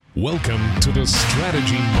Welcome to the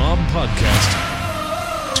Strategy Mob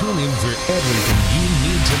Podcast. Tune in for everything you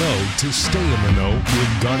need to know to stay in the know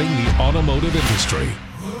regarding the automotive industry.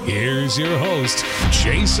 Here's your host,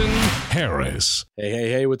 Jason Harris.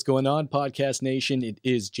 Hey, what's going on, Podcast Nation? It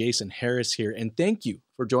is Jason Harris here, and thank you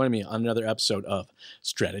for joining me on another episode of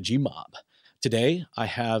Strategy Mob. Today, I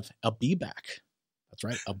have a be-back. That's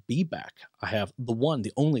right, a be-back. I have the one,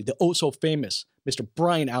 the only, the oh-so-famous Mr.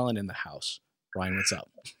 Brian Allen in the house. Brian, what's up?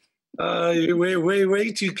 You're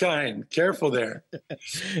way too kind. Careful there.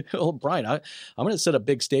 Well, Brian, I'm going to set a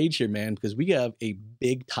big stage here, man, because we have a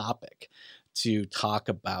big topic to talk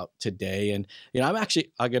about today. And, I'm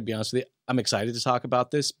actually, I got to be honest with you, I'm excited to talk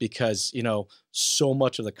about this because, so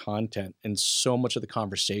much of the content and so much of the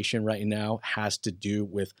conversation right now has to do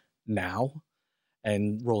with now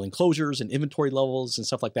and rolling closures and inventory levels and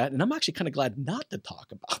stuff like that. And I'm actually kind of glad not to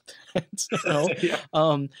talk about that.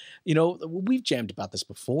 We've jammed about this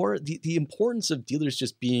before. The importance of dealers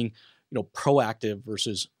just being, proactive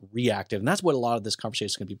versus reactive. And that's what a lot of this conversation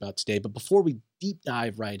is going to be about today. But before we deep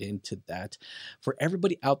dive right into that, for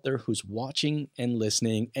everybody out there who's watching and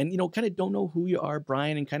listening and, kind of don't know who you are,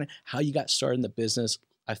 Brian, and kind of how you got started in the business,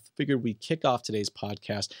 I figured we'd kick off today's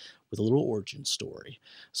podcast with a little origin story.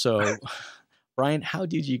 So Brian, how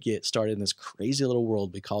did you get started in this crazy little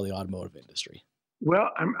world we call the automotive industry? Well,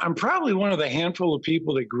 I'm probably one of the handful of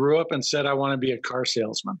people that grew up and said, I want to be a car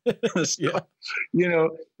salesman. Everyone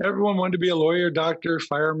wanted to be a lawyer, doctor,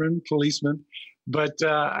 fireman, policeman. But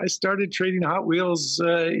I started trading Hot Wheels,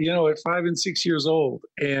 at 5 and 6 years old.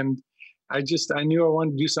 And I knew I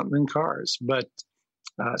wanted to do something in cars. But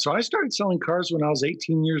so I started selling cars when I was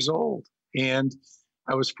 18 years old. And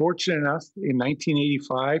I was fortunate enough in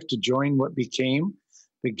 1985 to join what became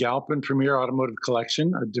the Galpin Premier Automotive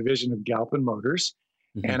Collection, a division of Galpin Motors.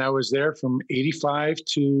 Mm-hmm. And I was there from 85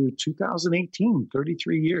 to 2018,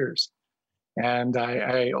 33 years. And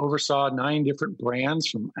I oversaw 9 different brands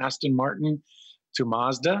from Aston Martin to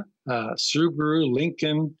Mazda, Subaru,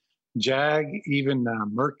 Lincoln, Jag, even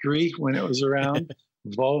Mercury when it was around,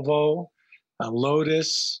 Volvo,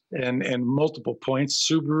 Lotus, and multiple points,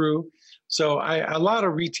 Subaru. So a lot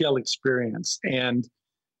of retail experience. And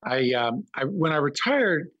when I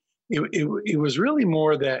retired, it was really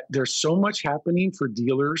more that there's so much happening for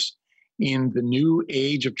dealers in the new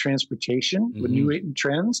age of transportation, with new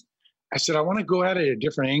trends. I said, I want to go at it at a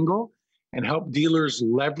different angle and help dealers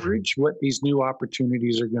leverage what these new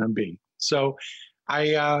opportunities are going to be. So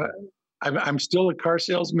I'm still a car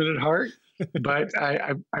salesman at heart, but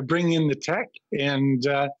I bring in the tech and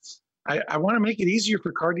I want to make it easier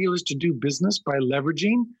for car dealers to do business by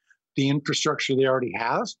leveraging the infrastructure they already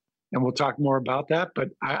have. And we'll talk more about that.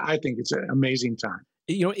 But I think it's an amazing time.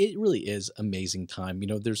 It really is amazing time.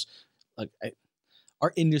 There's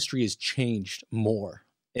our industry has changed more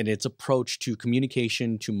in its approach to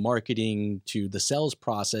communication, to marketing, to the sales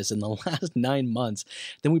process in the last 9 months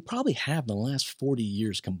than we probably have in the last 40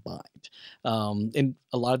 years combined. And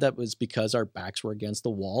a lot of that was because our backs were against the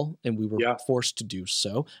wall and we were forced to do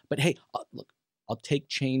so. But hey, look, I'll take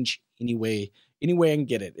change any way I can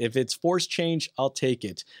get it. If it's forced change, I'll take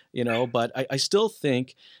it, but I still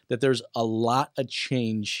think that there's a lot of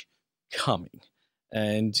change coming.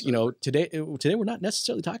 And, today we're not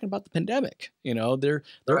necessarily talking about the pandemic. There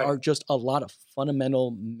are just a lot of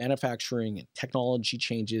fundamental manufacturing and technology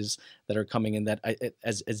changes that are coming in that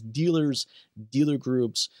as dealers, dealer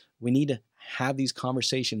groups, we need to have these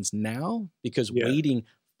conversations now because waiting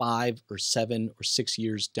 5 or 7 or 6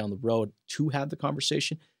 years down the road to have the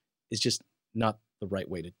conversation is just not the right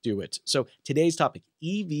way to do it. So today's topic,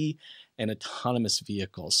 EV and autonomous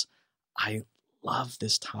vehicles. I love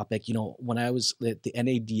this topic. When I was at the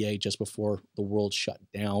NADA just before the world shut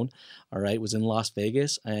down, was in Las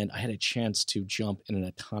Vegas, and I had a chance to jump in an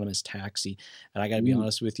autonomous taxi. And I got to be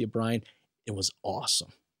honest with you, Brian, it was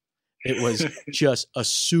awesome. It was just a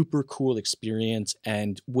super cool experience.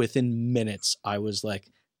 And within minutes, I was like,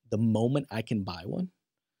 the moment I can buy one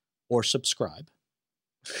or subscribe.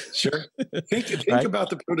 Sure. Think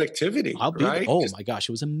about the productivity. Right? Oh my gosh,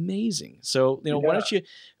 it was amazing. So, why don't you,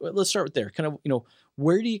 let's start with there. Kind of,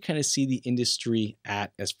 where do you kind of see the industry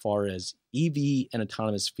at as far as EV and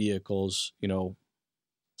autonomous vehicles,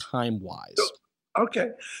 time-wise?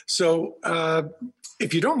 Okay. So,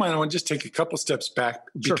 if you don't mind, I want to just take a couple steps back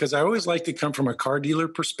because I always like to come from a car dealer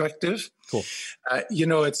perspective. Cool.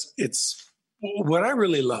 It's what I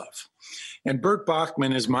really love And Bert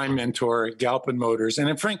Bachman is my mentor at Galpin Motors. And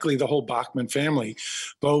then, frankly, the whole Bachman family,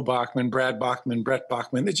 Bo Bachman, Brad Bachman, Brett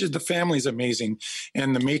Bachman, it's just, the family's amazing.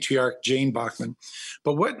 And the matriarch, Jane Bachman.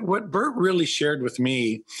 But what Bert really shared with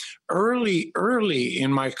me early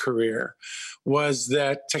in my career was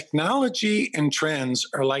that technology and trends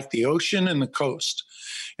are like the ocean and the coast.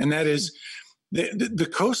 And that is, the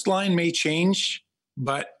coastline may change,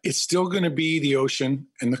 but it's still going to be the ocean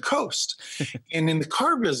and the coast. And in the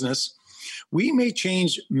car business, we may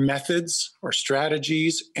change methods or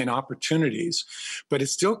strategies and opportunities, but it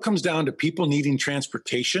still comes down to people needing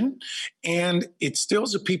transportation, and it still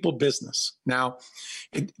is a people business. Now,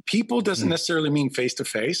 people doesn't necessarily mean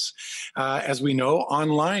face-to-face. As we know,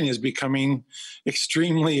 online is becoming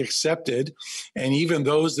extremely accepted, and even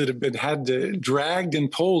those that have been dragged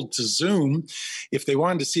and pulled to Zoom, if they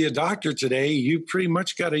wanted to see a doctor today, you pretty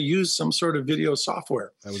much got to use some sort of video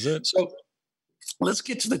software. That was it. So let's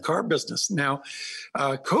get to the car business. Now,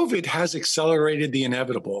 COVID has accelerated the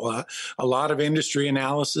inevitable. A lot of industry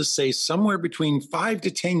analysis say somewhere between 5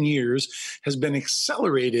 to 10 years has been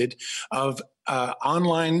accelerated of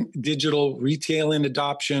online digital retailing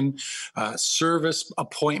adoption, service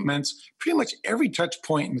appointments, pretty much every touch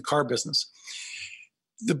point in the car business.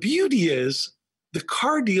 The beauty is the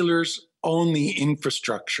car dealers own the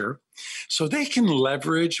infrastructure, so they can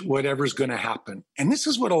leverage whatever's going to happen. And this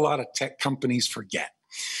is what a lot of tech companies forget.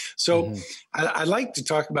 So I like to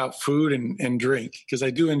talk about food and drink, because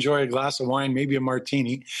I do enjoy a glass of wine, maybe a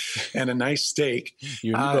martini, and a nice steak.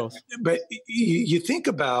 You and both. But you think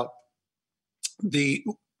about the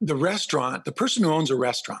restaurant, the person who owns a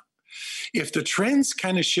restaurant. If the trends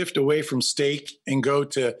kind of shift away from steak and go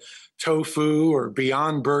to tofu or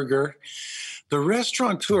Beyond Burger, the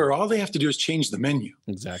restaurateur, all they have to do is change the menu.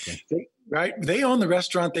 Exactly. Right? They own the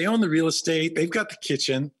restaurant. They own the real estate. They've got the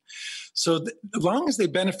kitchen. So as long as they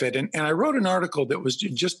benefit, and I wrote an article that was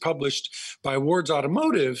just published by Ward's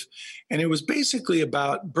Automotive, and it was basically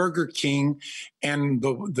about Burger King and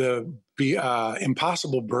the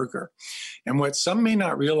Impossible Burger. And what some may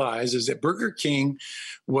not realize is that Burger King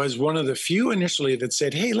was one of the few initially that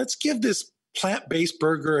said, hey, let's give this plant-based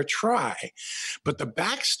burger a try. But the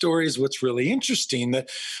backstory is what's really interesting. That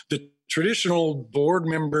the traditional board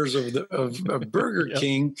members of Burger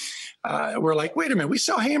King were like, wait a minute, we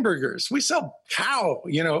sell hamburgers, we sell cow,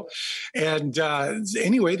 And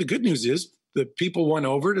anyway, the good news is the people went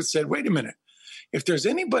over and said, wait a minute, if there's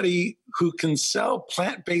anybody who can sell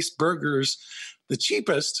plant-based burgers the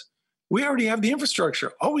cheapest, we already have the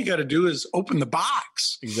infrastructure. All we got to do is open the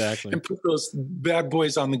box. Exactly. And put those bad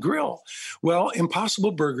boys on the grill. Well,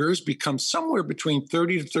 Impossible Burgers become somewhere between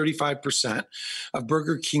 30 to 35% of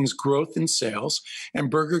Burger King's growth in sales.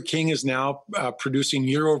 And Burger King is now producing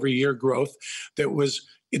year-over-year growth that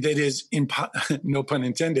is, no pun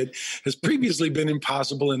intended, has previously been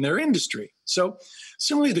impossible in their industry. So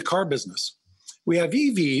similarly, the car business. We have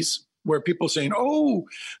EVs, where people are saying, oh,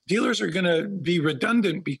 dealers are going to be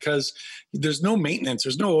redundant because there's no maintenance,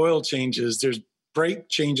 there's no oil changes, there's brake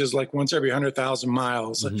changes like once every 100,000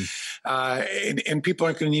 miles, and people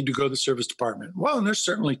aren't going to need to go to the service department. Well, and there's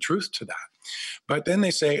certainly truth to that. But then they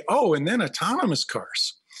say, oh, and then autonomous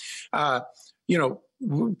cars.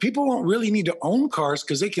 People won't really need to own cars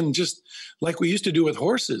because they can just, like we used to do with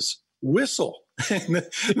horses, whistle. And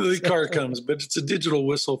the car comes, but it's a digital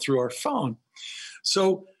whistle through our phone.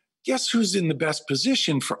 So guess who's in the best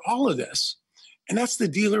position for all of this? And that's the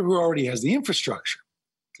dealer who already has the infrastructure.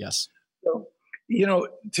 Yes. So,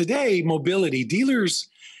 today, mobility, dealers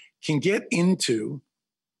can get into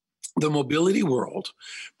the mobility world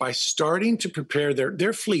by starting to prepare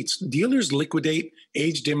their fleets. Dealers liquidate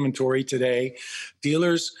aged inventory today.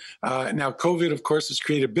 Dealers, now COVID, of course, has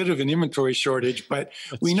created a bit of an inventory shortage, but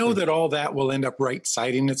we know that all that will end up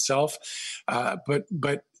right-siding itself. But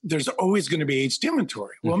there's always going to be aged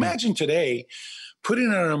inventory. Well, imagine today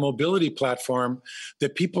putting it on a mobility platform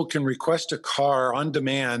that people can request a car on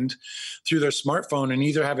demand through their smartphone and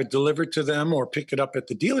either have it delivered to them or pick it up at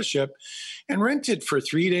the dealership and rent it for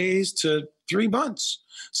 3 days to 3 months.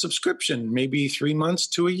 Subscription, maybe 3 months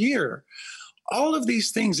to a year. All of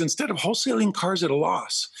these things, instead of wholesaling cars at a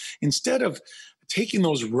loss, instead of taking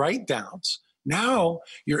those write-downs, now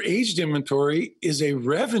your aged inventory is a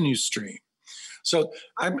revenue stream. So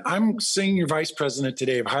I'm senior vice president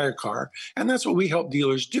today of HireCar, and that's what we help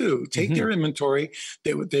dealers do. Take their inventory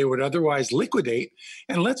that they would otherwise liquidate,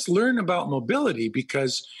 and let's learn about mobility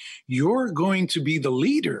because you're going to be the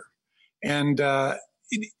leader. And the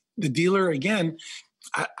dealer, again,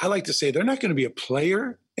 I like to say they're not going to be a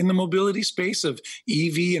player in the mobility space of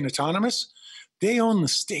EV and autonomous. They own the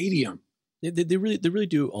stadium. They really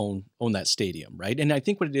do own that stadium, right? And I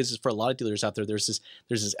think what it is for a lot of dealers out there, there's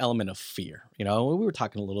this element of fear. We were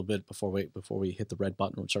talking a little bit before we hit the red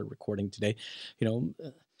button and started recording today.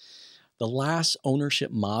 The last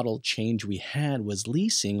ownership model change we had was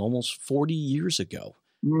leasing almost 40 years ago,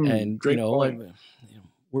 and great point.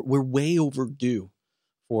 We're way overdue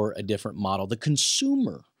for a different model. The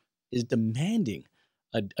consumer is demanding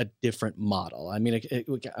a different model. I mean, I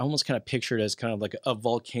almost kind of picture it as kind of like a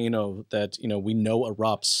volcano that, we know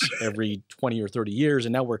erupts every 20 or 30 years.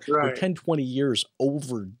 And now we're 10, 20 years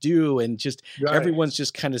overdue, and just everyone's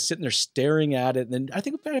just kind of sitting there staring at it. And I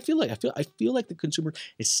feel like the consumer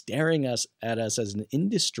is staring at us as an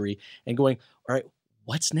industry and going, all right,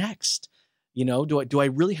 what's next? Do I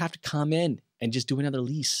really have to come in and just do another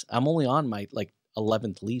lease? I'm only on my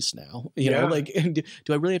 11th lease now, do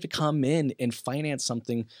I really have to come in and finance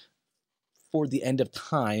something for the end of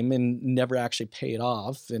time and never actually pay it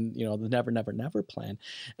off, and the never plan?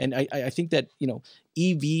 And I think that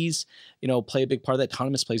EVs play a big part of that.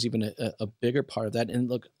 Autonomous plays even a bigger part of that. And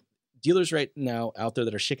look, dealers right now out there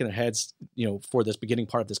that are shaking their heads for this beginning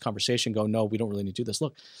part of this conversation go, no, we don't really need to do this.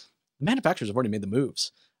 Look, the manufacturers have already made the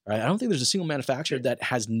moves. Right? I don't think there's a single manufacturer that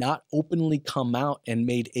has not openly come out and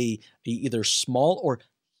made a either small or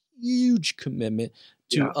huge commitment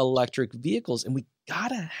to electric vehicles, and we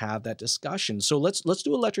gotta have that discussion. So let's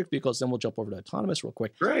do electric vehicles, then we'll jump over to autonomous real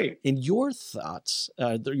quick. Great. In your thoughts,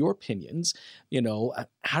 your opinions,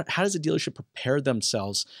 how does a dealership prepare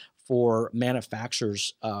themselves for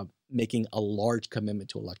manufacturers making a large commitment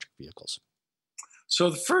to electric vehicles? So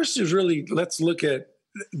the first is really, let's look at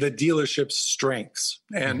the dealership's strengths.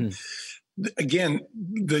 And again,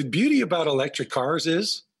 the beauty about electric cars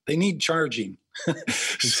is they need charging.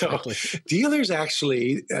 Exactly. So dealers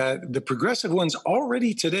actually, the progressive ones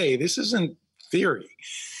already today, this isn't theory,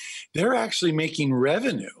 they're actually making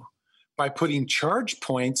revenue by putting charge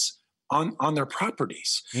points on their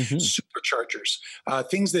properties, superchargers,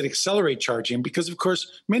 things that accelerate charging, because of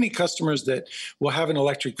course, many customers that will have an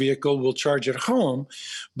electric vehicle will charge at home.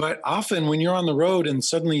 But often when you're on the road and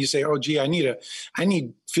suddenly you say, oh, gee, I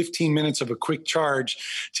need 15 minutes of a quick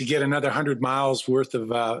charge to get another 100 miles worth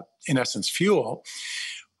of, in essence, fuel.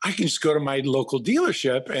 I can just go to my local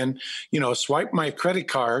dealership and, swipe my credit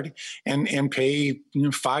card and pay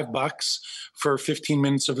 $5 for 15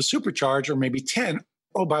 minutes of a supercharge, or maybe 10.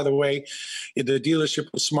 Oh, by the way, the dealership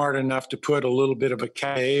was smart enough to put a little bit of a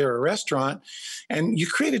cafe or a restaurant, and you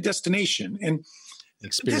create a destination. And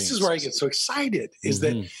this is where I get so excited, is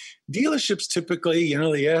that dealerships typically,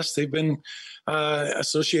 yes, they've been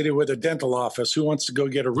associated with a dental office. Who wants to go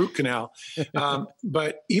get a root canal?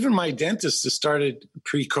 But even my dentist has started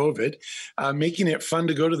pre-COVID, making it fun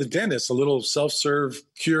to go to the dentist, a little self-serve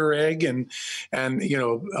Keurig and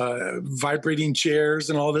vibrating chairs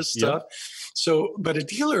and all this stuff. So, but a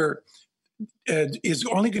dealer is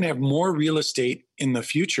only going to have more real estate in the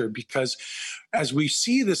future, because as we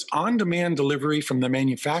see this on-demand delivery from the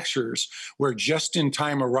manufacturers, where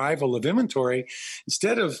just-in-time arrival of inventory,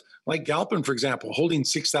 instead of like Galpin, for example, holding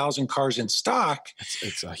 6,000 cars in stock,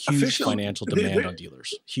 it's a huge financial demand on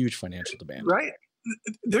dealers. Huge financial demand, right?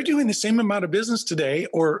 They're doing the same amount of business today,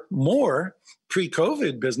 or more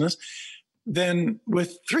pre-COVID business, than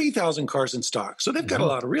with 3,000 cars in stock. So they've got a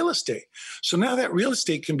lot of real estate. So now that real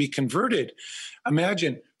estate can be converted.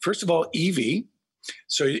 Imagine, first of all, EV.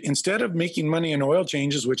 So instead of making money in oil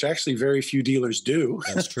changes, which actually very few dealers do,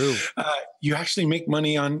 that's true. You actually make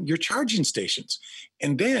money on your charging stations.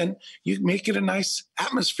 And then you make it a nice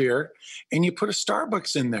atmosphere and you put a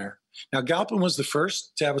Starbucks in there. Now, Galpin was the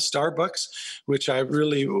first to have a Starbucks, which I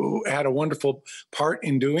really had a wonderful part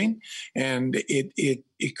in doing. And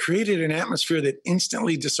it created an atmosphere that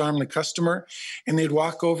instantly disarmed the customer. And they'd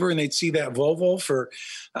walk over and they'd see that Volvo for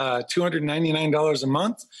 $299 a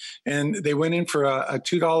month. And they went in for a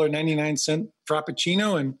 $2.99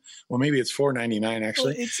 Frappuccino, and well, maybe it's $4.99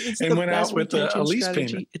 actually. Well, it's and went out with a lease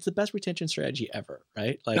payment. It's the best retention strategy ever,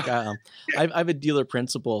 right? Like I have a dealer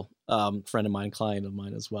principal, friend of mine, client of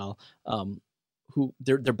mine as well, who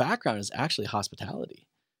their background is actually hospitality.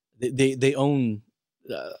 They own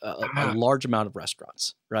a large amount of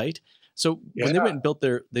restaurants, right? So when they went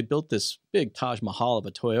and built this big Taj Mahal of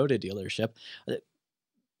a Toyota dealership,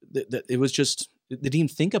 it was just, they didn't even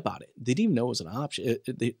think about it. They didn't even know it was an option.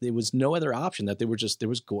 There was no other option. That they were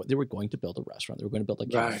going to build a restaurant. They were going to build a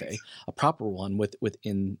cafe, a proper one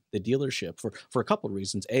within the dealership for a couple of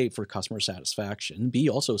reasons. A, for customer satisfaction. B,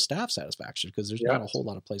 also staff satisfaction, because there's not a whole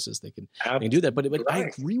lot of places they can do that. But I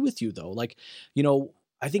agree with you though. Like,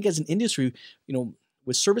 I think as an industry,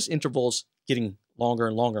 with service intervals getting longer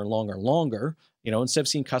and longer and longer and longer, Instead of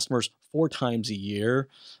seeing customers 4 times a year,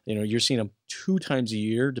 you're seeing them 2 times a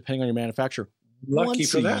year, depending on your manufacturer, Lucky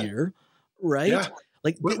once for a that. year, right? Yeah.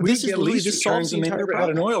 Like We this is get literally lease this solves returns the and they entire never had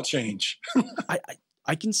problem. an oil change.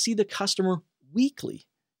 I can see the customer weekly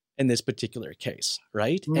in this particular case,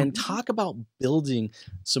 right? Mm-hmm. And talk about building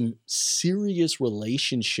some serious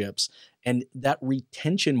relationships and that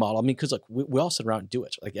retention model. I mean, because look, we all sit around and do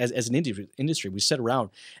it. Like as an industry, we sit around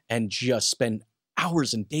and just spend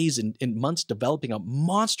hours and days and months developing a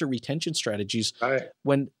monster retention strategies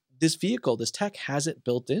when this vehicle, this tech has it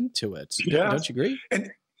built into it. Yeah. Don't you agree?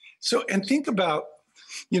 And think about,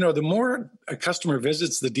 the more a customer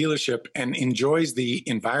visits the dealership and enjoys the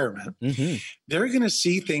environment, they're going to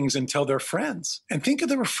see things and tell their friends. And think of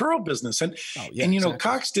the referral business. And exactly.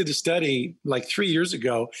 Cox did a study like 3 years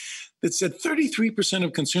ago that said 33%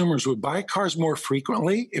 of consumers would buy cars more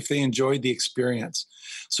frequently if they enjoyed the experience.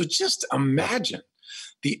 So just imagine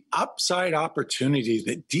the upside opportunity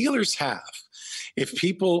that dealers have if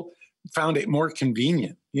people found it more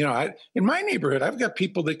convenient. In my neighborhood, I've got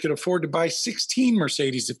people that could afford to buy 16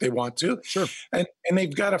 Mercedes if they want to. Sure. And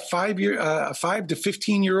they've got a 5 to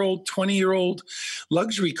 15-year-old, 20-year-old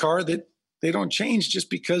luxury car that they don't change just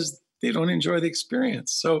because they don't enjoy the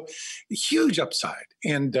experience. So huge upside.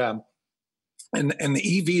 And the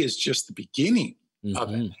EV is just the beginning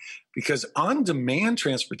of it, because on-demand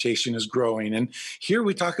transportation is growing. And here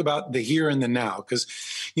we talk about the here and the now, because,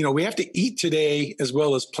 we have to eat today as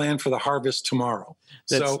well as plan for the harvest tomorrow.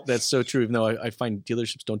 That's so true. Even though I find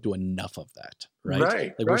dealerships don't do enough of that,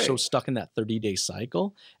 right? We're so stuck in that 30-day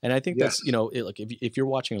cycle. And I think that's, if you're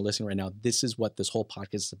watching or listening right now, this is what this whole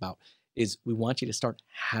podcast is about, is we want you to start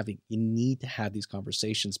you need to have these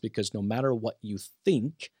conversations, because no matter what you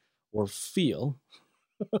think or feel,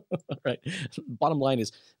 right? Bottom line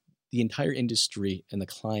is the entire industry and the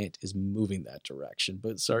client is moving that direction.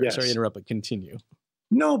 But sorry to interrupt, but continue.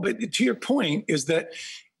 No, but to your point is that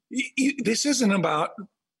this isn't about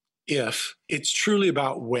if, it's truly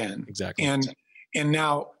about when. Exactly. And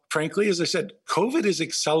now, frankly, as I said, COVID has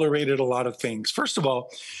accelerated a lot of things. First of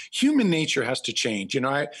all, human nature has to change.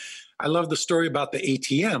 I love the story about the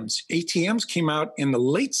ATMs. ATMs came out in the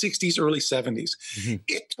late 60s, early 70s.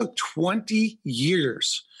 It took 20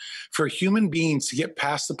 years for human beings to get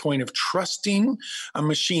past the point of trusting a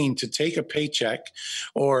machine to take a paycheck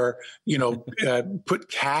or, put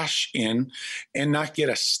cash in and not get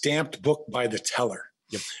a stamped book by the teller.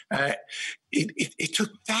 Yep. It took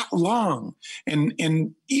that long.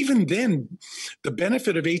 And even then, the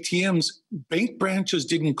benefit of ATMs, bank branches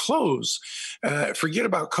didn't close. Forget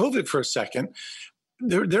about COVID for a second.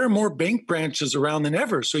 There are more bank branches around than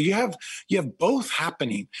ever. So you have both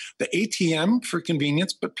happening. The ATM for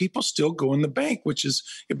convenience, but people still go in the bank,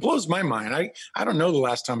 it blows my mind. I don't know the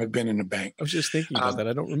last time I've been in a bank. I was just thinking about that.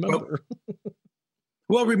 I don't remember.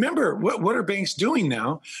 Well, remember, what are banks doing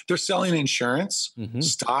now? They're selling insurance,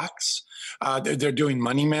 stocks. They're doing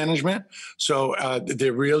money management. So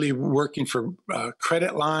they're really working for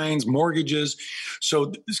credit lines, mortgages.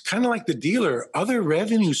 So it's kind of like the dealer. Other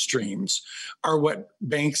revenue streams are what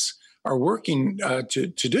banks are working to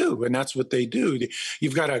do, and that's what they do.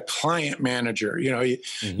 You've got a client manager.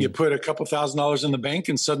 You put a couple $1,000s in the bank,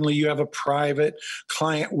 and suddenly you have a private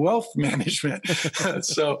client wealth management.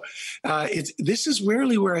 So this is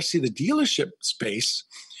really where I see the dealership space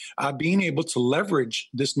being able to leverage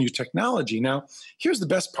this new technology. Now, here's the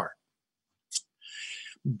best part.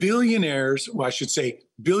 Billionaires, well, I should say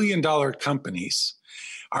billion-dollar companies,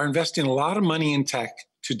 are investing a lot of money in tech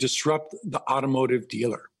to disrupt the automotive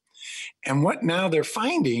dealer. And what now they're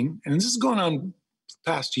finding, and this is going on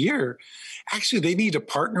the past year, actually they need to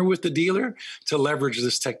partner with the dealer to leverage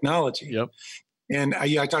this technology. Yep. And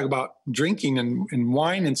I talk about drinking and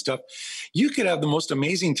wine and stuff. You could have the most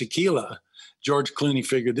amazing tequila. George Clooney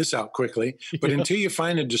figured this out quickly. But until you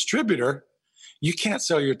find a distributor, you can't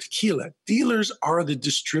sell your tequila. Dealers are the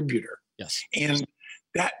distributor. Yes. And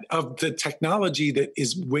that of the technology that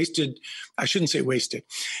is wasted, I shouldn't say wasted,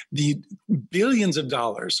 the billions of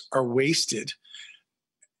dollars are wasted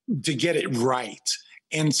to get it right.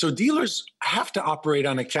 And so dealers have to operate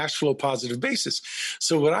on a cash flow positive basis.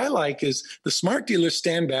 So what I like is the smart dealers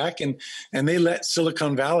stand back and they let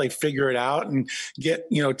Silicon Valley figure it out and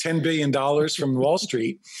get, $10 billion from Wall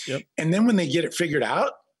Street. Yep. And then when they get it figured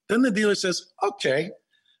out, then the dealer says, okay,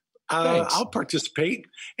 I'll participate,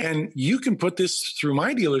 and you can put this through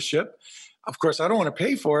my dealership. Of course, I don't want to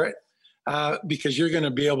pay for it because you're going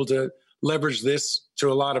to be able to leverage this to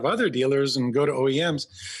a lot of other dealers and go to OEMs.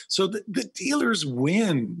 So the dealers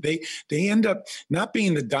win. They end up not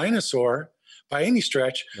being the dinosaur, by any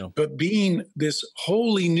stretch, but being this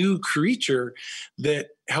wholly new creature that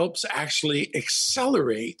helps actually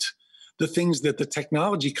accelerate the things that the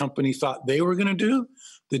technology company thought they were going to do,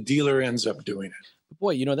 the dealer ends up doing it.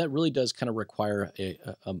 Boy, that really does kind of require a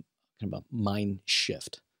kind of a mind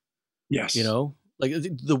shift. Yes. Like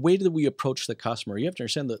the way that we approach the customer, you have to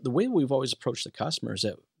understand the way we've always approached the customer is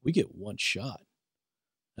that we get one shot.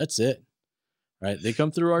 That's it. Right. They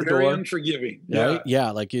come through our Very door. Unforgiving. Right.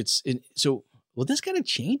 Yeah. Like well, this kind of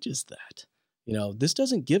changes that, this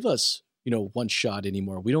doesn't give us, one shot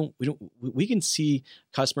anymore. We can see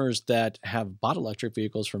customers that have bought electric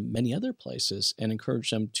vehicles from many other places and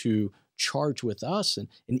encourage them to charge with us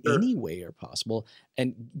in any way or possible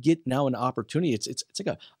and get now an opportunity. It's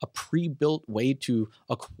like a pre-built way to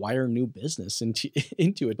acquire new business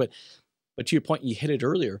into it. But to your point, you hit it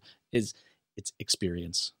earlier, is it's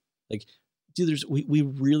experience. Like dealers, we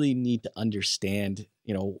really need to understand,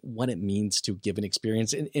 what it means to give an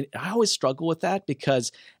experience. And I always struggle with that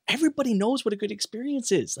because everybody knows what a good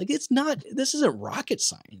experience is. Like this isn't rocket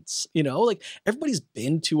science, like everybody's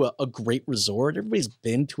been to a great resort. Everybody's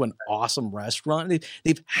been to an awesome restaurant.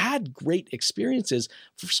 They've had great experiences.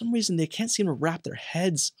 For some reason, they can't seem to wrap their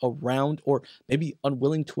heads around, or maybe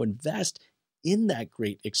unwilling to invest in that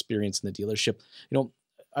great experience in the dealership.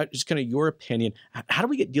 Just kind of your opinion, how do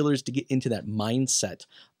we get dealers to get into that mindset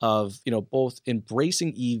of, both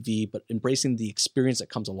embracing EV, but embracing the experience that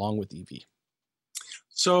comes along with EV?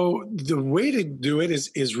 So the way to do it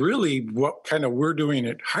is really what kind of we're doing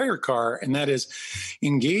at HireCar, and that is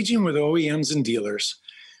engaging with OEMs and dealers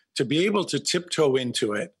to be able to tiptoe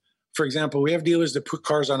into it. For example, we have dealers that put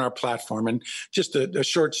cars on our platform, and just a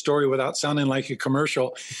short story without sounding like a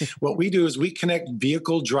commercial. What we do is we connect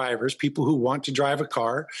vehicle drivers, people who want to drive a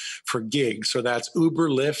car for gigs. So that's Uber,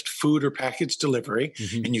 Lyft, food or package delivery.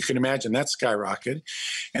 Mm-hmm. And you can imagine that's skyrocketed.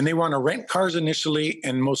 And they want to rent cars initially,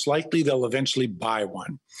 and most likely they'll eventually buy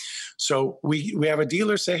one. So we have a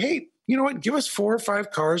dealer say, hey, you know what, give us 4 or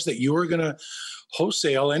 5 cars that you are going to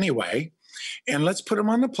wholesale anyway, and let's put them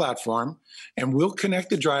on the platform, and we'll connect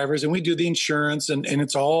the drivers, and we do the insurance, and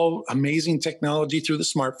it's all amazing technology through the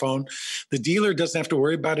smartphone. The dealer doesn't have to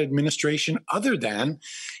worry about administration other than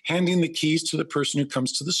handing the keys to the person who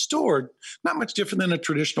comes to the store. Not much different than a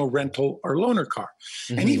traditional rental or loaner car.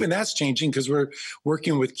 Mm-hmm. And even that's changing because we're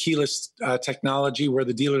working with keyless technology where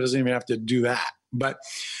the dealer doesn't even have to do that. But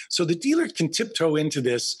so the dealer can tiptoe into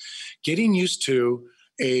this, getting used to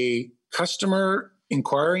a customer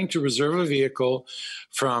inquiring to reserve a vehicle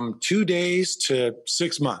from 2 days to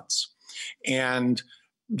 6 months. And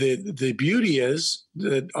the beauty is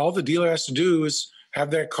that all the dealer has to do is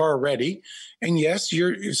have that car ready. And yes,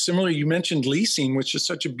 you're similar. You mentioned leasing, which is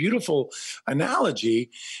such a beautiful analogy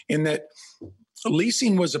in that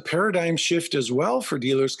leasing was a paradigm shift as well for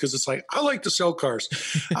dealers, because it's like, I like to sell cars.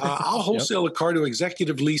 I'll wholesale a car to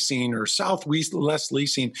Executive Leasing or Southwest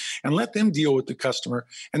Leasing and let them deal with the customer.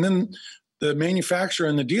 And then the manufacturer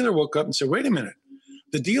and the dealer woke up and said, wait a minute,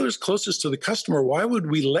 the dealer's closest to the customer. Why would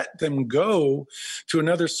we let them go to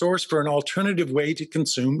another source for an alternative way to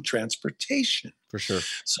consume transportation? For sure.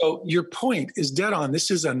 So your point is dead on. This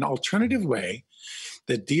is an alternative way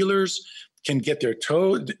that dealers can get their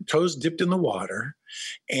toes dipped in the water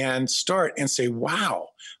and start and say, wow,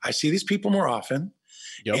 I see these people more often.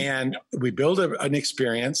 Yep. And we build an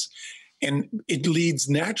experience. And it leads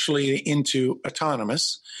naturally into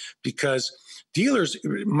autonomous, because dealers,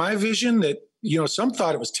 my vision that, some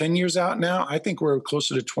thought it was 10 years out now. I think we're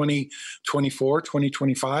closer to 2024,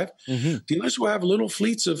 2025. Mm-hmm. Dealers will have little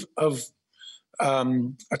fleets of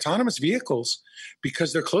autonomous vehicles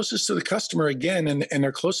because they're closest to the customer again, and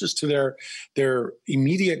they're closest to their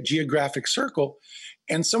immediate geographic circle.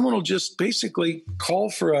 And someone will just basically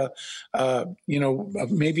call for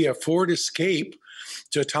maybe a Ford Escape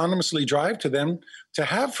to autonomously drive to them to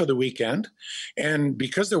have for the weekend. And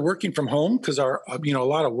because they're working from home, because a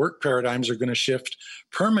lot of work paradigms are going to shift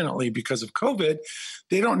permanently because of COVID,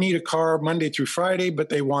 they don't need a car Monday through Friday, but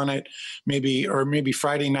they want it maybe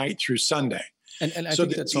Friday night through Sunday. And I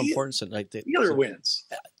think that's so important. So the dealer wins.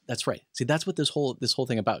 That's right. See, that's what this whole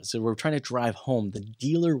thing about. So we're trying to drive home. The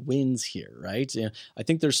dealer wins here, right? I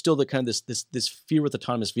think there's still the kind of this fear with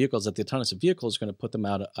autonomous vehicles that the autonomous vehicle is going to put them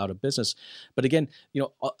out of business. But again,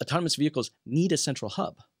 autonomous vehicles need a central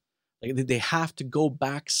hub. Like they have to go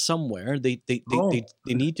back somewhere. They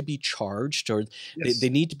need to be charged, or yes, they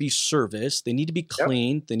need to be serviced. They need to be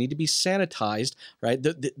cleaned. Yep. They need to be sanitized, right?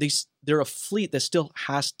 They're a fleet that still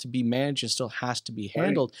has to be managed and still has to be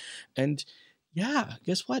handled. Right. And yeah,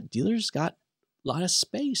 guess what? Dealers got a lot of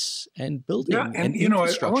space and building and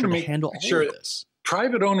infrastructure I want to handle sure all of this.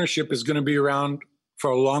 Private ownership is going to be around for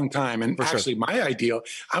a long time. And For sure. actually, my ideal,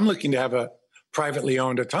 I'm looking to have a privately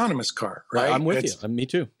owned autonomous car, right? I'm with you. Me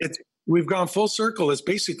too. We've gone full circle. It's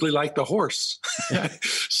basically like the horse.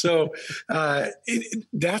 So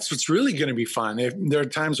that's what's really going to be fun. There are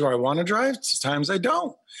times where I want to drive, times I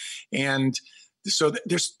don't. And so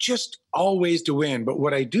there's just all ways to win. But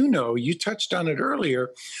what I do know, you touched on it earlier,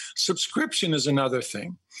 subscription is another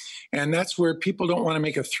thing. And that's where people don't want to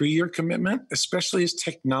make a 3-year commitment, especially as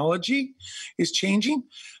technology is changing.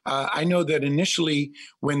 I know that initially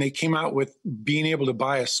when they came out with being able to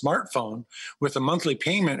buy a smartphone with a monthly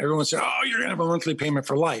payment, everyone said, oh, you're going to have a monthly payment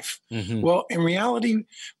for life. Mm-hmm. Well, in reality,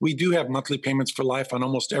 we do have monthly payments for life on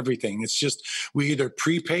almost everything. It's just we either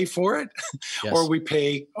prepay for it Yes. or we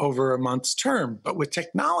pay over a month's term. But with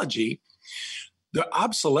technology, the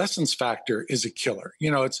obsolescence factor is a killer.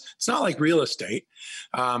 It's not like real estate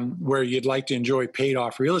where you'd like to enjoy paid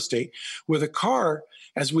off real estate. With a car,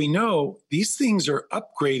 as we know, these things are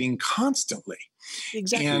upgrading constantly.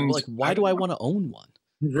 Exactly. And like, why do I want to own one?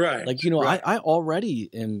 Right. Like, right. I already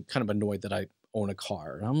am kind of annoyed that I own a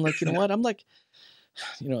car. And I'm like, you know what? I'm like,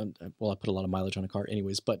 well, I put a lot of mileage on a car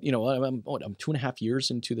anyways, but I'm 2.5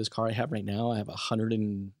 years into this car I have right now. I have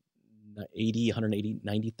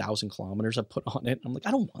 90,000 kilometers I put on it. I'm like,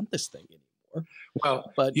 I don't want this thing anymore.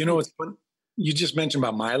 Well, but it's fun. You just mentioned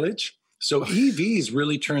about mileage. So EVs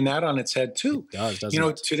really turn that on its head too. It does, doesn't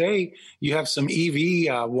it? Today you have some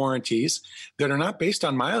EV warranties that are not based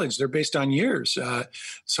on mileage. They're based on years.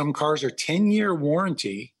 Some cars are 10-year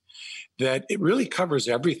warranty that it really covers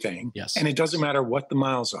everything. Yes. And it doesn't matter what the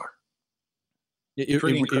miles are. It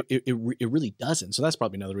really doesn't. So that's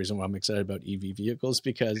probably another reason why I'm excited about EV vehicles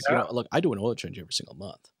because, look, I do an oil change every single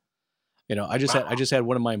month. I just had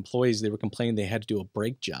one of my employees, they were complaining they had to do a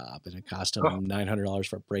brake job and it cost them $900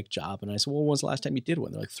 for a brake job. And I said, well, when was the last time you did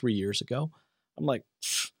one? They're like 3 years ago. I'm like,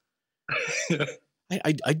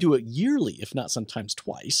 I do it yearly, if not sometimes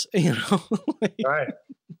twice, Right.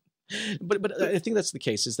 But I think that's the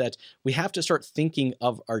case is that we have to start thinking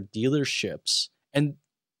of our dealerships and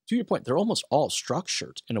to your point, they're almost all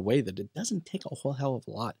structured in a way that it doesn't take a whole hell of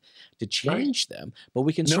a lot to change them. But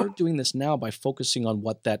we can start doing this now by focusing on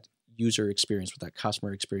what that user experience, what that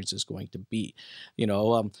customer experience is going to be.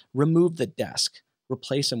 Remove the desk,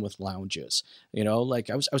 replace them with lounges. Like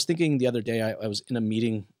I was thinking the other day, I was in a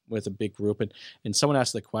meeting with a big group and someone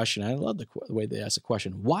asked the question. I love the way they asked the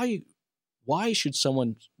question. Why should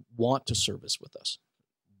someone want to service with us?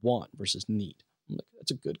 Want versus need. I'm like,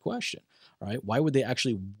 that's a good question. All right. Why would they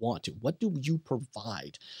actually want to? What do you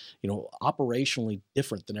provide, operationally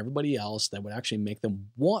different than everybody else that would actually make them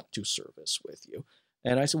want to service with you?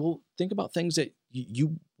 And I said, well, think about things that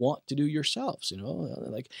you want to do yourselves.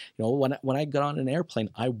 When I get on an airplane,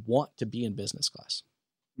 I want to be in business class.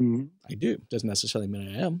 Mm-hmm. I do. Doesn't necessarily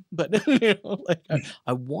mean I am, but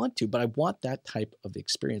I want to. But I want that type of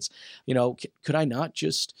experience. Could I not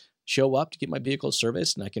just show up to get my vehicle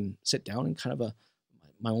serviced and I can sit down in kind of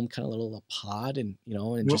my own kind of little pod and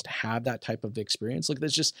just have that type of experience? Like I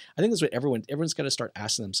think that's what everyone's got to start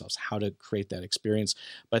asking themselves how to create that experience.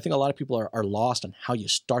 But I think a lot of people are lost on how you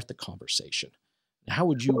start the conversation. How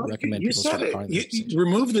would you recommend people start the conversation?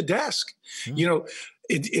 Remove the desk. Yeah.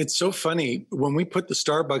 It's so funny when we put the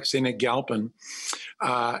Starbucks in at Galpin,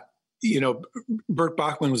 Bert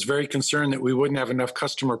Bachman was very concerned that we wouldn't have enough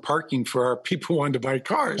customer parking for our people who wanted to buy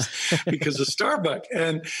cars because of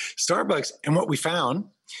Starbucks. And what we found,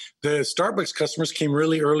 the Starbucks customers came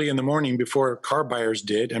really early in the morning before car buyers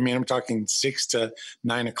did. I mean, I'm talking 6 to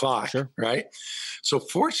 9 o'clock, Sure. Right? So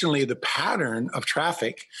fortunately, the pattern of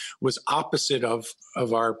traffic was opposite of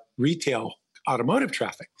our retail automotive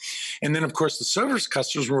traffic. And then, of course, the service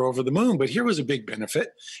customers were over the moon. But here was a big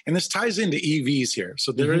benefit. And this ties into EVs here.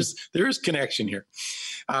 So there is connection here.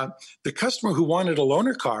 The customer who wanted a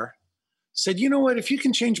loaner car said, you know what, if you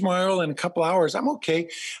can change my oil in a couple hours, I'm okay.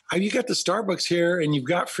 You got the Starbucks here and you've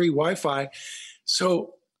got free Wi-Fi.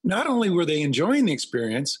 So not only were they enjoying the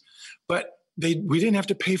experience, but we didn't have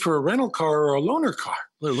to pay for a rental car or a loaner car.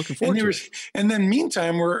 They're looking forward to it. And then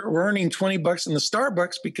meantime, we're earning $20 in the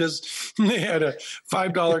Starbucks because they had a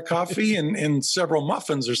 $5 coffee and several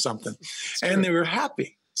muffins or something. And they were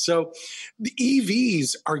happy. So the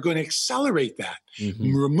EVs are going to accelerate that,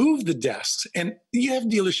 remove the desks. And you have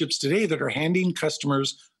dealerships today that are handing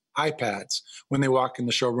customers iPads when they walk in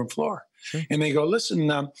the showroom floor. Sure. And they go, listen,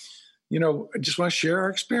 I just want to share our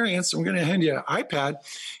experience. I'm going to hand you an iPad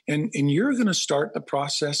and you're going to start the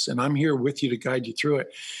process and I'm here with you to guide you through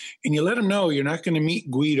it. And you let them know you're not going to meet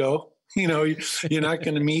Guido You're not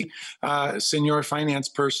going to meet a senior finance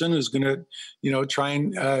person who's going to, try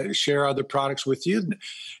and share other products with you.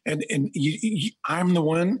 And I'm the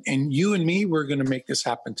one, and you and me, we're going to make this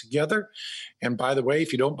happen together. And by the way,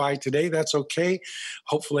 if you don't buy today, that's okay.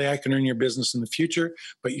 Hopefully I can earn your business in the future,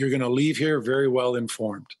 but you're going to leave here very well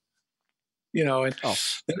informed. And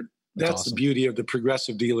that's awesome. The beauty of the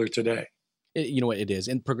progressive dealer today. You know what it is,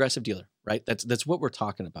 and progressive dealer, right? That's what we're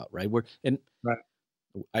talking about, right? Right.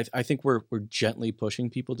 I think we're gently pushing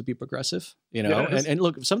people to be progressive, Yes. and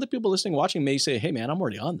look, some of the people listening, watching may say, "Hey man, I'm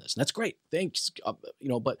already on this." And that's great. Thanks.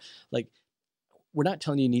 But like, we're not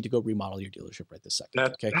telling you need to go remodel your dealership right this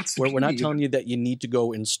second. Okay. We're not telling you that you need to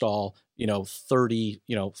go install, 30,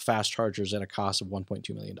 fast chargers at a cost of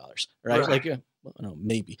 $1.2 million. Right. Like, no,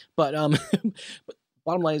 maybe, but, but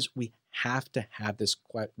bottom line is we have to have this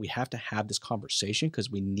conversation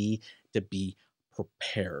because we need to be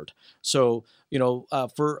prepared. So,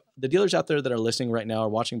 for the dealers out there that are listening right now or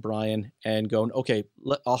watching Brian and going, okay,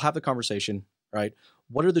 I'll have the conversation, right?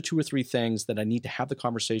 What are the 2 or 3 things that I need to have the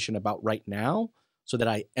conversation about right now so that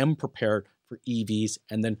I am prepared for EVs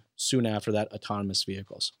and then soon after that, autonomous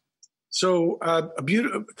vehicles? So a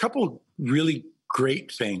couple really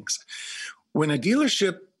great things. When a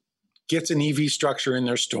dealership gets an EV structure in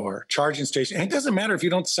their store, charging station, and it doesn't matter if you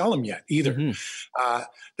don't sell them yet either. Mm-hmm.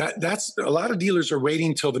 That's a lot of dealers are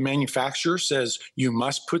waiting till the manufacturer says you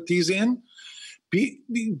must put these in.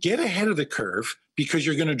 Get ahead of the curve because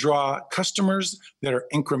you're going to draw customers that are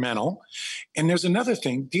incremental. And there's another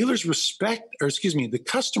thing: the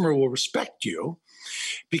customer will respect you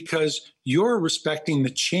because you're respecting the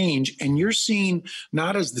change and you're seen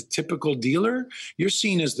not as the typical dealer, you're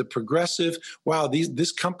seen as the progressive. Wow,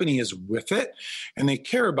 this company is with it and they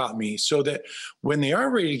care about me, so that when they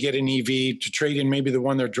are ready to get an EV to trade in maybe the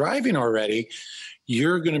one they're driving already,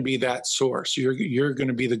 you're going to be that source. You're going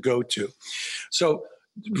to be the go-to. So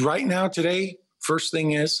right now, today, first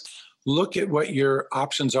thing is look at what your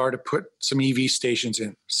options are to put some EV stations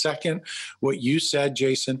in. Second, what you said,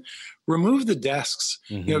 Jason, remove the desks.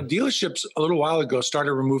 Mm-hmm. Dealerships a little while ago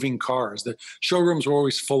started removing cars. The showrooms were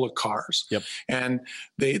always full of cars. Yep. And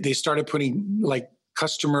they started putting like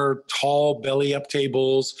customer tall belly up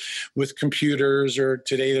tables with computers, or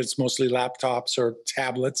today it's mostly laptops or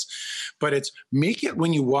tablets. But it's make it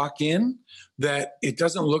when you walk in that it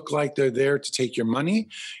doesn't look like they're there to take your money.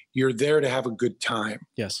 You're there to have a good time.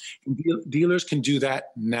 Yes. And dealers can do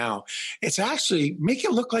that now. It's actually make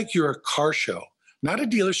it look like you're a car show. Not a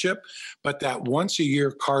dealership, but that once a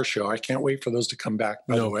year car show. I can't wait for those to come back,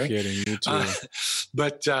 by the way. No kidding, me too.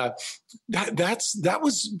 But that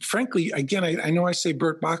was, frankly, again, I know I say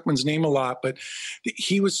Bert Bachman's name a lot, but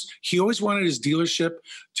he always wanted his dealership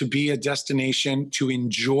to be a destination to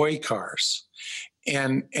enjoy cars.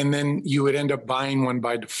 And then you would end up buying one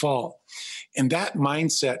by default. And that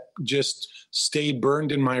mindset just stayed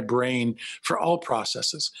burned in my brain for all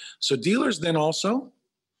processes. So dealers then also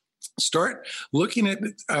start looking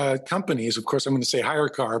at companies. Of course, I'm going to say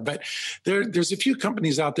HireCar, but there's a few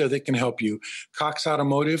companies out there that can help you. Cox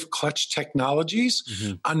Automotive, Clutch Technologies,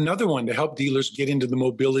 mm-hmm. another one to help dealers get into the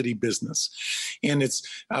mobility business. And it's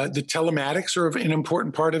the telematics are an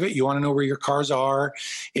important part of it. You want to know where your cars are.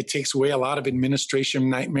 It takes away a lot of administration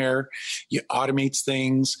nightmare. It automates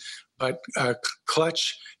things. But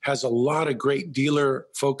Clutch has a lot of great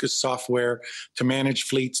dealer-focused software to manage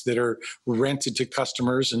fleets that are rented to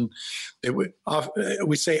customers. And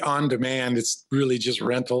we say on demand, it's really just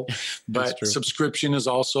rental. But subscription is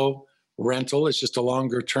also rental. It's just a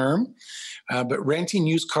longer term. But renting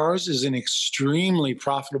used cars is an extremely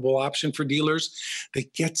profitable option for dealers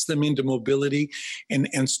that gets them into mobility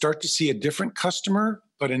and start to see a different customer,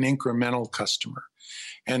 but an incremental customer.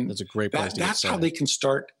 And that's a great place to get started. That's how they can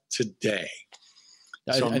start today.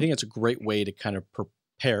 So, I think it's a great way to kind of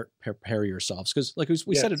prepare yourselves, because like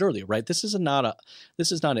we said it earlier, right? This is not a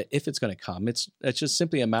if it's going to come. It's just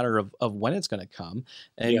simply a matter of when it's going to come.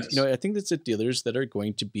 And I think that's the dealers that are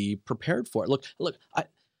going to be prepared for it. Look,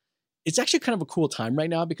 it's actually kind of a cool time right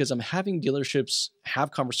now because I'm having dealerships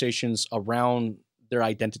have conversations around their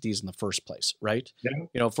identities in the first place, right?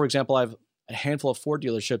 Yeah. For example, I have a handful of Ford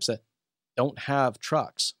dealerships that don't have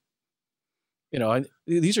trucks.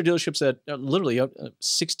 These are dealerships that literally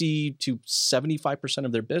 60 to 75%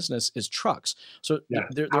 of their business is trucks. So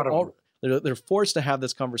they're forced to have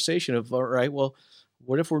this conversation of, all right, well,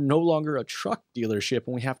 what if we're no longer a truck dealership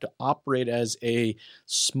and we have to operate as a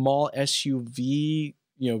small SUV,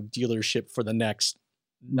 dealership for the next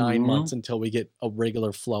 9 months until we get a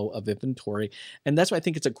regular flow of inventory. And that's why I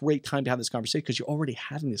think it's a great time to have this conversation, because you're already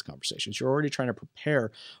having these conversations. You're already trying to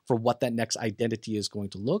prepare for what that next identity is going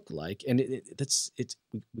to look like. And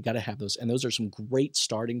we got to have those. And those are some great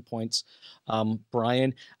starting points.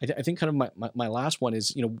 Brian, I think kind of my last one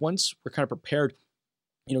is, once we're kind of prepared,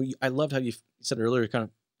 I loved how you said earlier, kind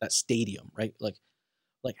of that stadium, right? Like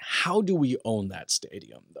how do we own that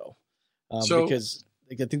stadium though? Because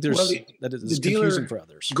I think there's that is confusing for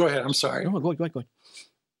others. Go ahead. I'm sorry. No, go ahead.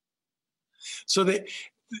 So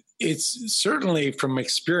it's certainly from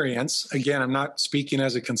experience. Again, I'm not speaking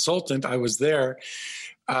as a consultant. I was there.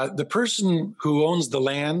 The person who owns the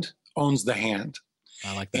land owns the hand.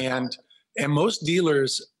 I like that. And most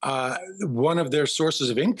dealers, one of their sources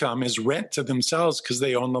of income is rent to themselves because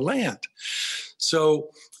they own the land. So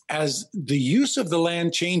as the use of the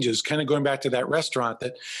land changes, kind of going back to that restaurant,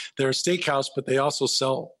 that they're a steakhouse, but they also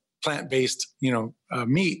sell plant-based,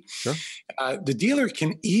 meat. Sure. The dealer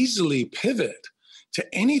can easily pivot to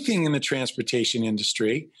anything in the transportation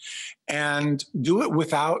industry and do it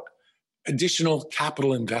without additional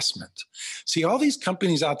capital investment. See, all these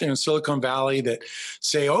companies out there in Silicon Valley that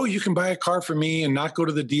say, oh, you can buy a car from me and not go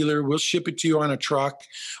to the dealer. We'll ship it to you on a truck.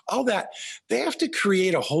 All that. They have to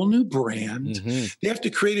create a whole new brand. Mm-hmm. They have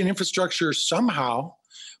to create an infrastructure somehow,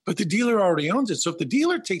 but the dealer already owns it. So if the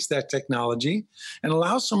dealer takes that technology and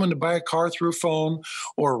allows someone to buy a car through a phone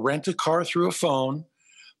or rent a car through a phone,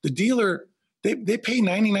 the dealer, they pay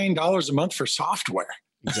 $99 a month for software.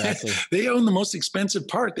 Exactly. They own the most expensive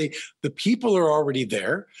part. The people are already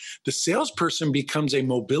there. The salesperson becomes a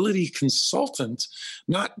mobility consultant,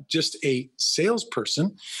 not just a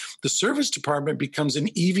salesperson. The service department becomes an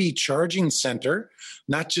EV charging center,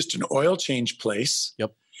 not just an oil change place.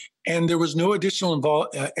 Yep. And there was no additional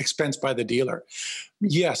expense by the dealer.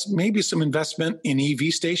 Yes, maybe some investment in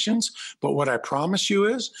EV stations, but what I promise you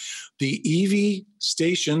is the EV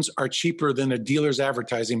stations are cheaper than a dealer's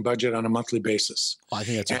advertising budget on a monthly basis. Well, I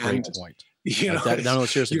think that's a great point.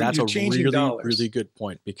 Seriously, that's a really good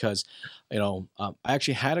point, because, I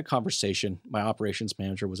actually had a conversation. My operations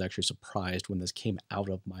manager was actually surprised when this came out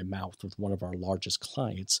of my mouth with one of our largest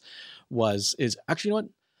clients. Is actually, you know what?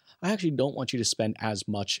 I actually don't want you to spend as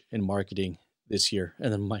much in marketing this year.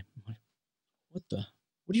 And then what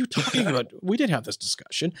are you talking about? We did have this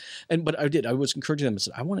discussion. But I was encouraging them and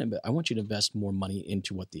said, I want you to invest more money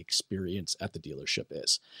into what the experience at the dealership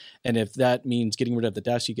is. And if that means getting rid of the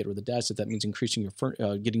desk, you get rid of the desk. If that means increasing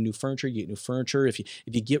your getting new furniture, you get new furniture. If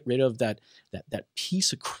you get rid of that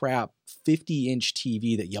piece of crap 50-inch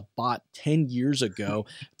TV that you bought 10 years ago,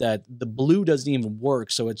 that the blue doesn't even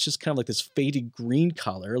work, so it's just kind of like this faded green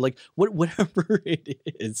color, like whatever it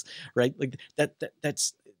is, right? Like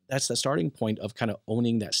that's the starting point of kind of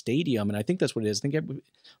owning that stadium. And I think that's what it is. The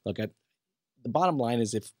bottom line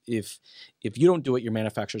is if you don't do it, your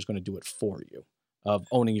manufacturer is going to do it for you, of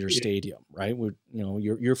owning your stadium, right?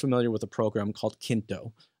 You're familiar with a program called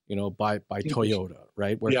Kinto, by Toyota,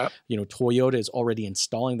 right? Where, Toyota is already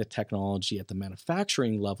installing the technology at the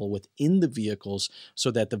manufacturing level within the vehicles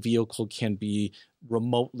so that the vehicle can be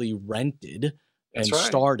remotely rented and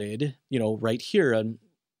started, right here. And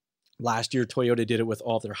last year, Toyota did it with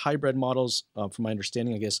all of their hybrid models. From my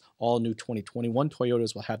understanding, I guess all new 2021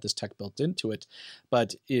 Toyotas will have this tech built into it.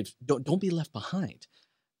 But don't be left behind,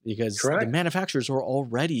 because the manufacturers are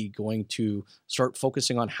already going to start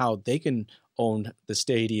focusing on how they can own the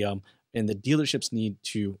stadium, and the dealerships need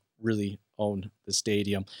to really own the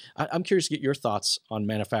stadium. I'm curious to get your thoughts on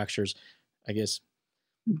manufacturers. I guess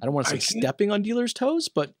I don't want to say stepping on dealers' toes,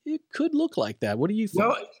 but it could look like that. What do you think?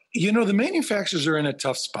 Well, the manufacturers are in a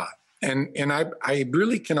tough spot. And I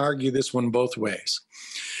really can argue this one both ways.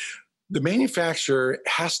 The manufacturer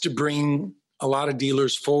has to bring a lot of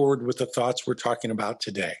dealers forward with the thoughts we're talking about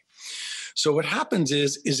today. So what happens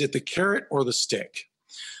is it the carrot or the stick?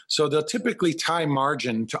 So they'll typically tie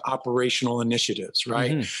margin to operational initiatives,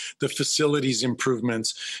 right? Mm-hmm. The facilities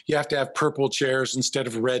improvements. You have to have purple chairs instead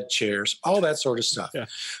of red chairs, all that sort of stuff. Yeah.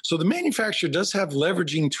 So the manufacturer does have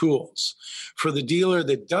leveraging tools for the dealer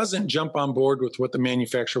that doesn't jump on board with what the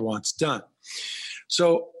manufacturer wants done.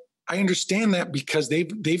 So I understand that, because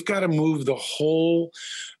they've got to move the whole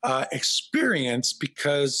experience,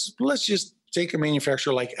 because let's just take a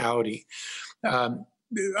manufacturer like Audi, a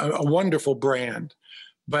wonderful brand.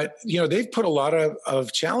 But, they've put a lot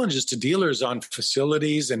of challenges to dealers on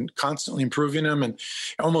facilities and constantly improving them. And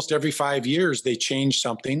almost every 5 years, they change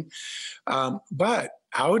something. But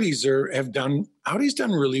Audi's done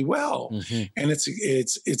really well. Mm-hmm. And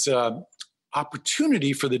it's a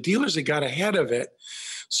opportunity for the dealers that got ahead of it,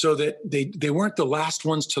 so that they weren't the last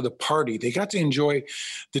ones to the party. They got to enjoy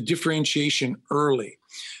the differentiation early.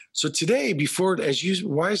 So today, before, as you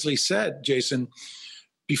wisely said, Jason,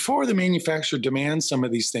 before the manufacturer demands some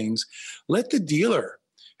of these things, let the dealer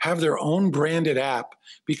have their own branded app,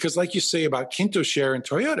 because like you say about KintoShare and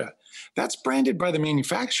Toyota, that's branded by the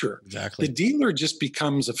manufacturer. Exactly. The dealer just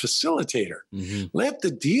becomes a facilitator. Mm-hmm. Let the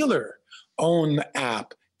dealer own the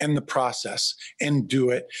app and the process and do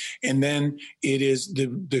it. And then it is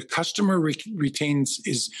the customer retains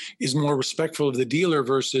is more respectful of the dealer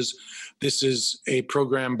versus this is a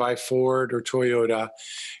program by Ford or Toyota.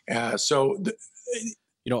 I've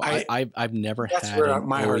never had where an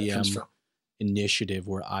my heart comes OEM from. initiative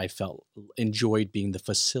where I enjoyed being the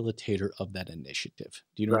facilitator of that initiative.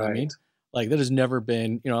 Do you know what I mean? Like that has never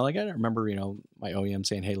been, like I remember, my OEM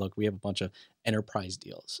saying, hey, look, we have a bunch of enterprise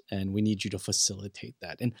deals and we need you to facilitate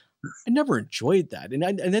that. And I never enjoyed that. And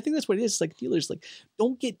I think that's what it is. Like dealers, like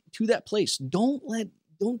don't get to that place. Don't let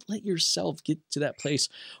yourself get to that place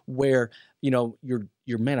where,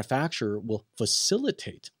 your manufacturer will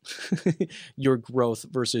facilitate your growth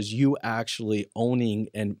versus you actually owning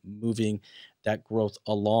and moving that growth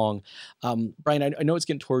along. Brian, I know it's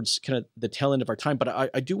getting towards kind of the tail end of our time, but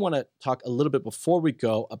I do want to talk a little bit before we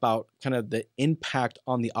go about kind of the impact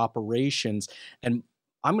on the operations. And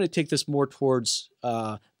I'm going to take this more towards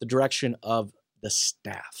the direction of the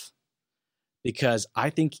staff, because I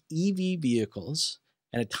think EV vehicles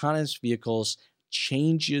and autonomous vehicles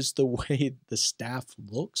changes the way the staff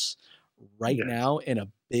looks right now in a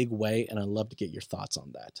big way. And I'd love to get your thoughts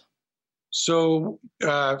on that. So,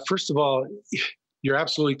 first of all, you're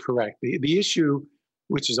absolutely correct. The issue,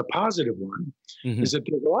 which is a positive one, is that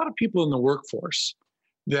there's a lot of people in the workforce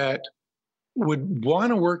that would want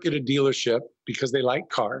to work at a dealership because they like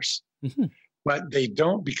cars, but they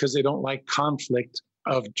don't because they don't like conflict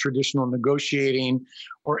of traditional negotiating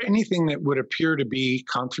or anything that would appear to be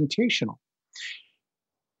confrontational.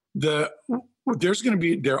 There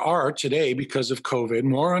are today, because of COVID,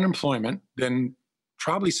 more unemployment than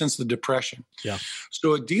probably since the Depression. Yeah.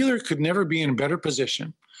 So a dealer could never be in a better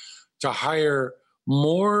position to hire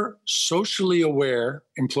more socially aware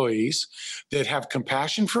employees that have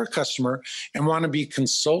compassion for a customer and want to be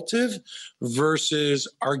consultative versus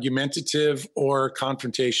argumentative or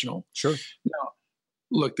confrontational. Sure. Now,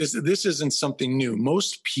 look, this isn't something new.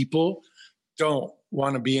 Most people don't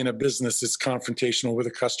want to be in a business that's confrontational with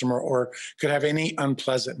a customer or could have any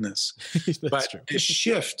unpleasantness. But true. The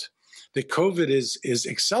shift that COVID is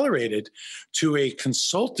accelerated to a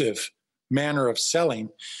consultative manner of selling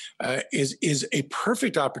is a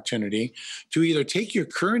perfect opportunity to either take your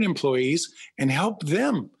current employees and help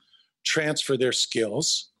them transfer their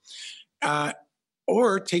skills,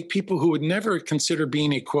 or take people who would never consider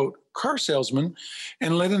being a, quote, car salesman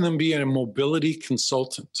and letting them be a mobility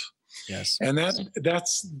consultant. Yes. And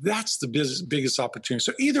that's the biggest opportunity.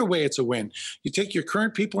 So either way, it's a win. You take your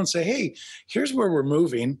current people and say, hey, here's where we're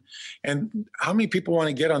moving. And how many people want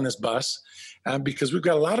to get on this bus? Because we've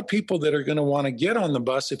got a lot of people that are going to want to get on the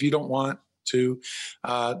bus. If you don't want to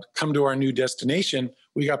come to our new destination,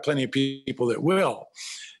 we got plenty of people that will.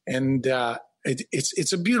 And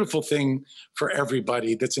it's a beautiful thing for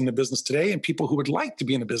everybody that's in the business today, and people who would like to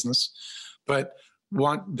be in the business, but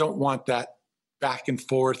don't want that back and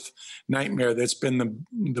forth nightmare that's been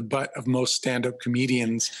the butt of most stand-up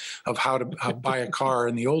comedians of how to buy a car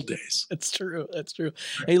in the old days. That's true.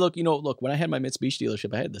 Hey, look, when I had my Mitsubishi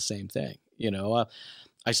dealership, I had the same thing.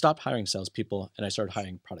 I stopped hiring salespeople and I started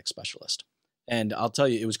hiring product specialists. And I'll tell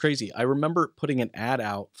you, it was crazy. I remember putting an ad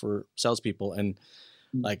out for salespeople, and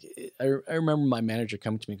like I remember my manager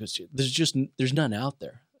coming to me and goes, there's none out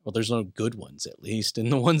there. Well, there's no good ones, at least.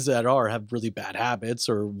 And the ones that have really bad habits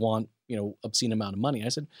or want, obscene amount of money. And I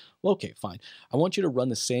said, well, okay, fine. I want you to run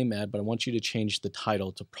the same ad, but I want you to change the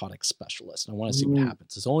title to product specialist. And I want to see what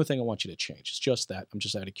happens. It's the only thing I want you to change. It's just that. I'm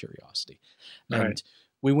just out of curiosity. And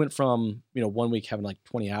we went from, 1 week having like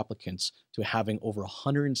 20 applicants to having over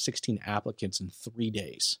 116 applicants in 3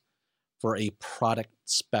 days for a product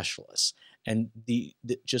specialist. And the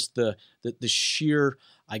sheer,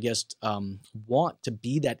 I guess, want to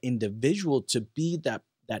be that individual, to be that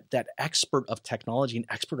expert of technology and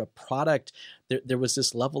expert of product. There was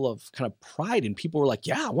this level of kind of pride, and people were like,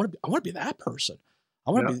 "Yeah, I want to be that person.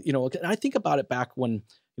 I want to be." And I think about it back when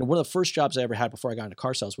one of the first jobs I ever had before I got into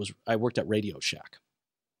car sales was I worked at Radio Shack.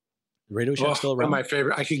 Radio Shack still around? My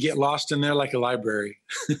favorite. I could get lost in there like a library.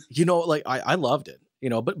 I loved it.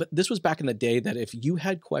 But this was back in the day that if you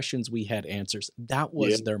had questions, we had answers. That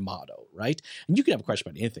was their motto, right? And you could have a question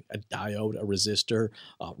about anything, a diode, a resistor,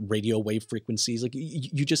 radio wave frequencies. Like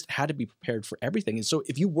you just had to be prepared for everything. And so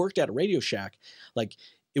if you worked at a Radio Shack, like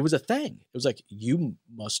it was a thing. It was like, you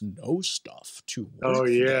must know stuff to work Oh,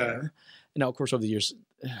 yeah. there. And now, of course, over the years,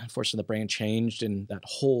 unfortunately, the brand changed and that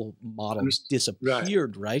whole model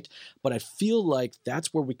disappeared, right? But I feel like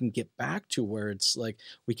that's where we can get back to, where it's like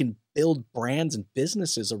we can build brands and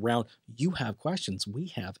businesses around, you have questions, we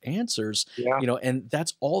have answers, and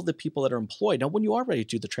that's all the people that are employed. Now, when you are ready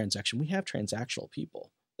to do the transaction, we have transactional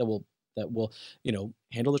people that will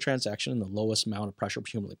handle the transaction in the lowest amount of pressure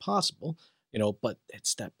humanly possible, but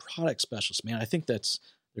it's that product specialist, man. I think there's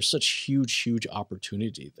such huge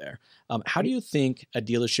opportunity there. How do you think a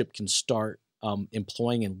dealership can start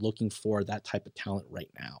employing and looking for that type of talent right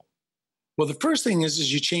now? Well, the first thing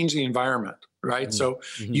is you change the environment, right? Mm-hmm. So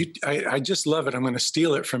I just love it. I'm going to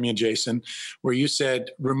steal it from you, Jason, where you said,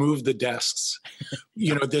 remove the desks.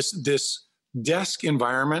 This desk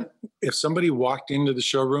environment, if somebody walked into the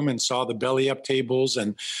showroom and saw the belly up tables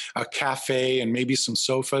and a cafe and maybe some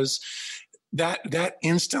sofas, that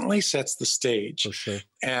instantly sets the stage. For sure.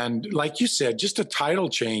 And like you said, just a title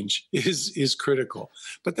change is critical.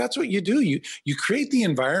 But that's what you do. You create the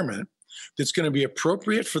environment that's going to be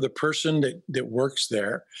appropriate for the person that works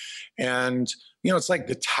there. And, it's like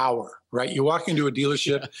the tower, right? You walk into a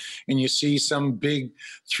dealership and you see some big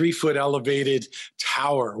 3-foot elevated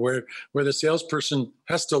tower where the salesperson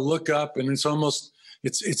has to look up, and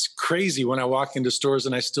it's crazy when I walk into stores,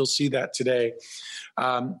 and I still see that today.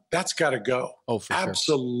 That's got to go. Oh, for sure.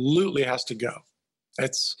 Absolutely has to go. I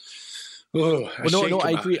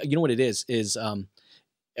agree. You know what it is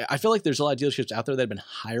I feel like there's a lot of dealerships out there that have been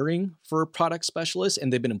hiring for product specialists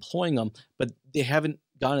and they've been employing them, but they haven't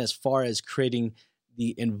gone as far as creating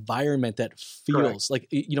the environment that feels like,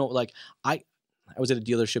 I was at a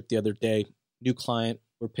dealership the other day, new client,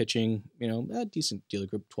 we're pitching, a decent dealer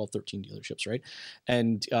group, 12, 13 dealerships, right?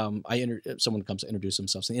 And someone comes to introduce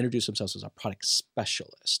themselves. And they introduce themselves as a product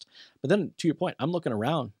specialist. But then, to your point, I'm looking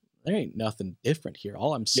around. There ain't nothing different here.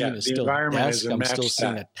 All I'm seeing is still a desk. I'm still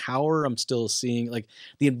seeing a tower. I'm still seeing,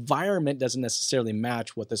 the environment doesn't necessarily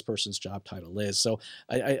match what this person's job title is. So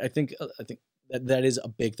I think that is a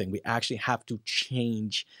big thing. We actually have to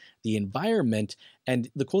change the environment.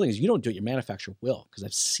 And the cool thing is you don't do it, your manufacturer will, because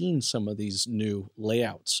I've seen some of these new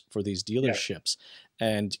layouts for these dealerships. Yeah.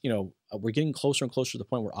 And, we're getting closer and closer to the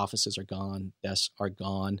point where offices are gone, desks are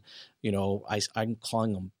gone. I'm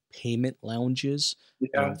calling them payment lounges,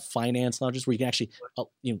 finance lounges, where you can actually,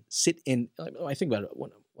 sit in. I think about it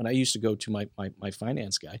when I used to go to my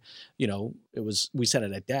finance guy, we sat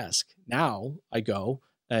at a desk. Now I go,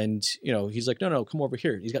 and, he's like, no, come over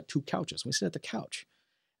here. He's got 2 couches. We sit at the couch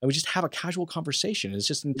and we just have a casual conversation. It's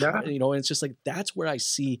just, and it's just like, that's where I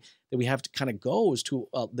see that we have to kind of go is to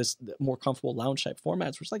this more comfortable lounge type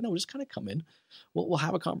formats. Where it's like, no, just kind of come in. We'll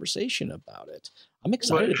have a conversation about it. I'm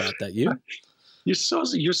excited about that. You're so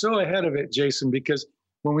ahead of it, Jason, because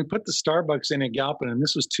when we put the Starbucks in at Galpin, and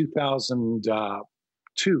this was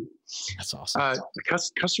 2002. That's awesome. The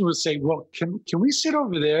customer would say, well, can we sit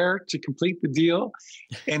over there to complete the deal?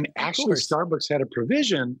 And actually, Starbucks had a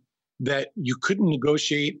provision that you couldn't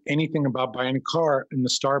negotiate anything about buying a car in the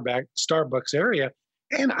Starbucks area.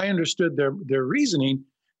 And I understood their reasoning.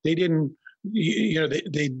 They didn't,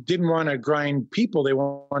 they didn't want to grind people. They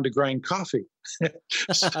wanted to grind coffee. I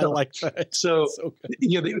like that. So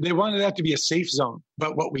they wanted that to be a safe zone.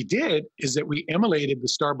 But what we did is that we emulated the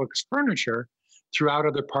Starbucks furniture throughout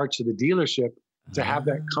other parts of the dealership to have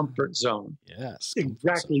that comfort zone. Yes.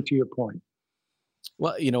 Exactly to your point.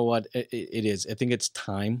 Well, you know what? It is. I think it's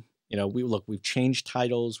time. We've changed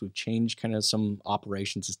titles. We've changed kind of some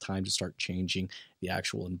operations. It's time to start changing the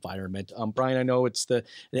actual environment. Brian, I know it's the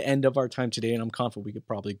end of our time today, and I'm confident we could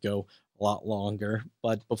probably go a lot longer.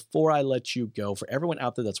 But before I let you go, for everyone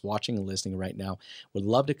out there that's watching and listening right now, would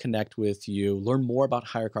love to connect with you, learn more about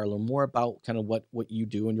HireCar, learn more about kind of what you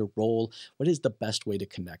do and your role. What is the best way to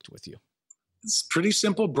connect with you? It's pretty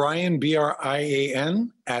simple. Brian,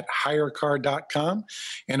 Brian, at hirecar.com.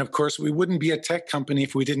 And of course, we wouldn't be a tech company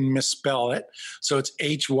if we didn't misspell it. So it's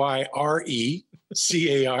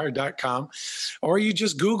HYRECAR.com. Or you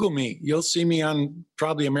just Google me. You'll see me on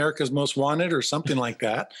probably America's Most Wanted or something like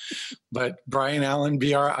that. But Brian Allen,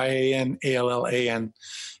 Brian Allan.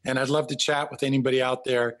 And I'd love to chat with anybody out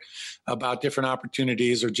there about different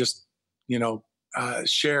opportunities or just,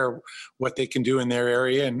 share what they can do in their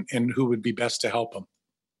area and who would be best to help them.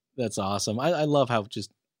 That's awesome. I love how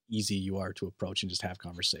just easy you are to approach and just have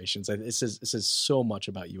conversations. It says so much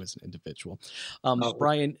about you as an individual.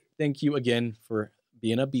 Brian, thank you again for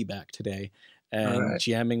being a be-back today and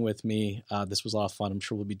jamming with me. This was a lot of fun. I'm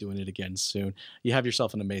sure we'll be doing it again soon. You have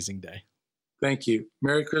yourself an amazing day. Thank you.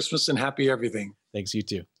 Merry Christmas and happy everything. Thanks, you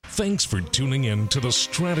too. Thanks for tuning in to the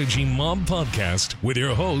Strategy Mob podcast with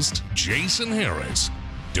your host, Jason Harris.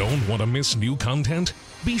 Don't want to miss new content?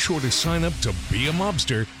 Be sure to sign up to be a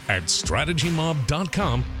mobster at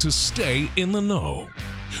strategymob.com to stay in the know.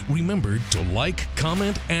 Remember to like,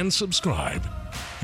 comment, and subscribe.